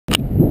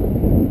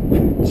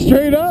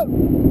Straight up?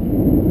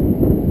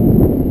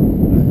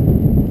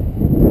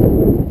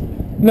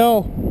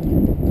 No.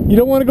 You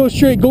don't want to go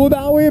straight. Go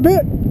that way a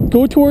bit.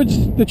 Go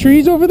towards the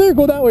trees over there.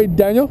 Go that way,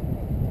 Daniel.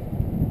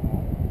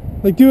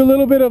 Like do a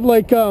little bit of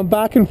like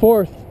back and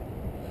forth.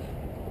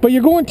 But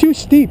you're going too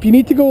steep. You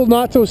need to go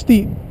not so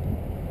steep.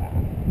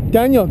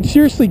 Daniel,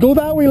 seriously, go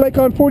that way like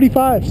on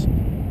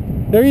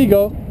 45s. There you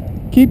go.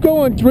 Keep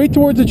going right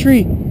towards the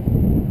tree.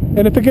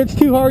 And if it gets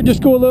too hard,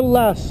 just go a little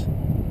less.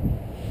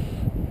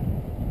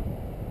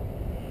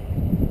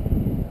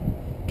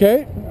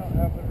 Okay?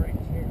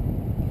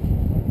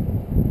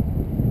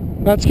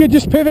 That's good.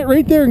 Just pivot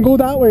right there and go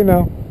that way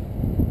now.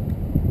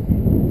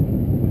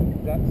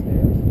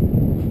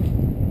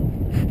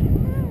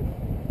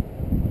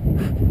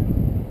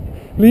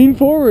 Lean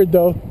forward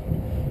though.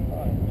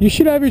 You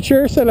should have your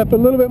chair set up a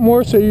little bit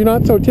more so you're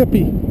not so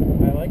tippy. I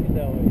like it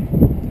that way.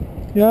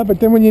 Yeah,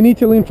 but then when you need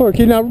to lean forward.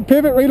 Okay, now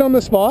pivot right on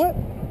the spot.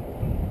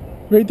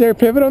 Right there,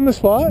 pivot on the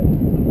spot.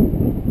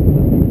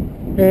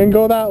 And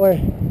go that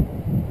way.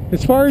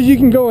 As far as you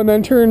can go and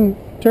then turn.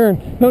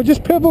 No,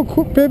 just pivot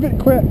quick.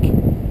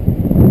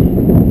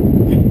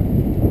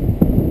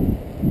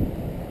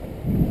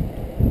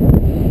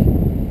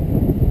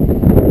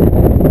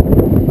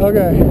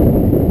 Okay.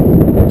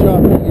 Good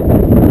job.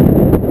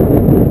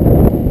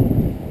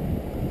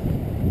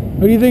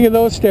 What do you think of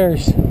those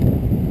stairs? I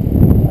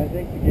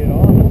think to get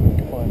on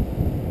is fun.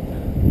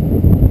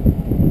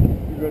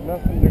 You've got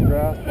nothing to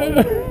grasp.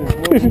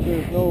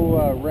 There's no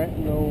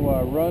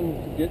run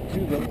to get to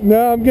them.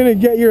 No, I'm gonna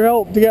get your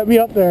help to get me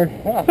up there.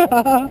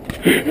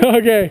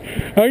 Okay,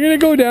 I'm gonna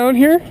go down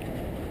here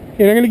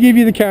and I'm gonna give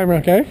you the camera,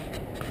 okay?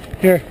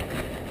 Here.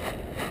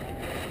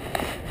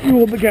 You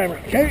hold the camera,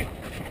 okay?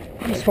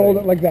 Just hold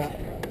it like that.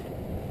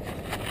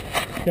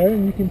 Okay,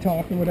 and you can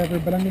talk and whatever,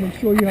 but I'm gonna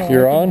show you how.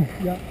 You're on?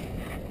 Yeah.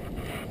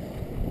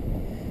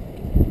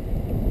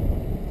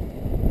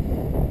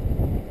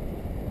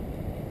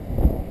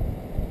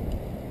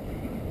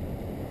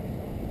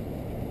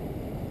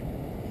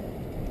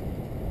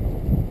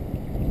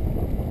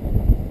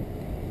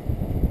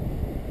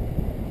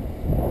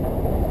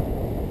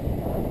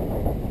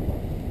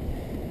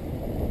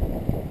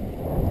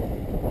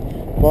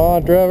 Come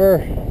on, Trevor.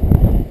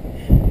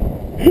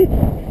 Just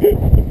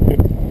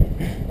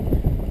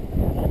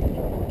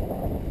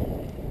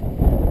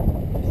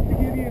to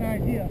give you an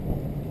idea.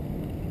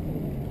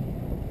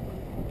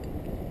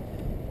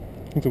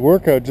 It's a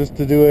workout just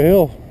to do a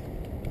hill.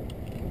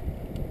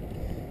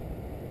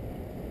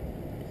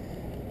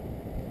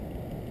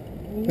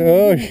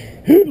 Oh,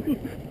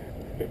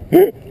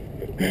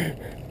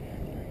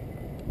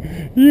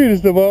 you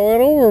just about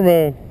went over,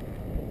 man.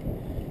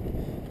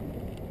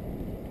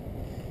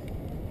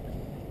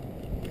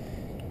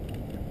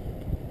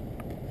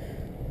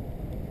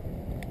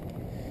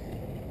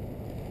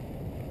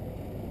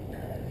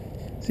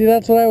 See,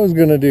 that's what I was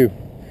gonna do.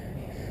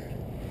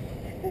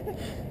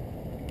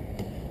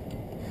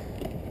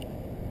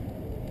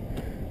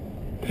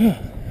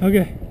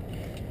 Okay.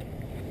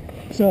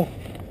 So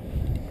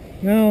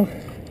now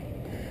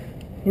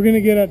we're gonna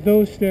get up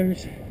those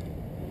stairs.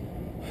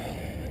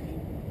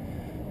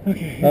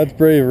 Okay. That's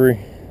bravery.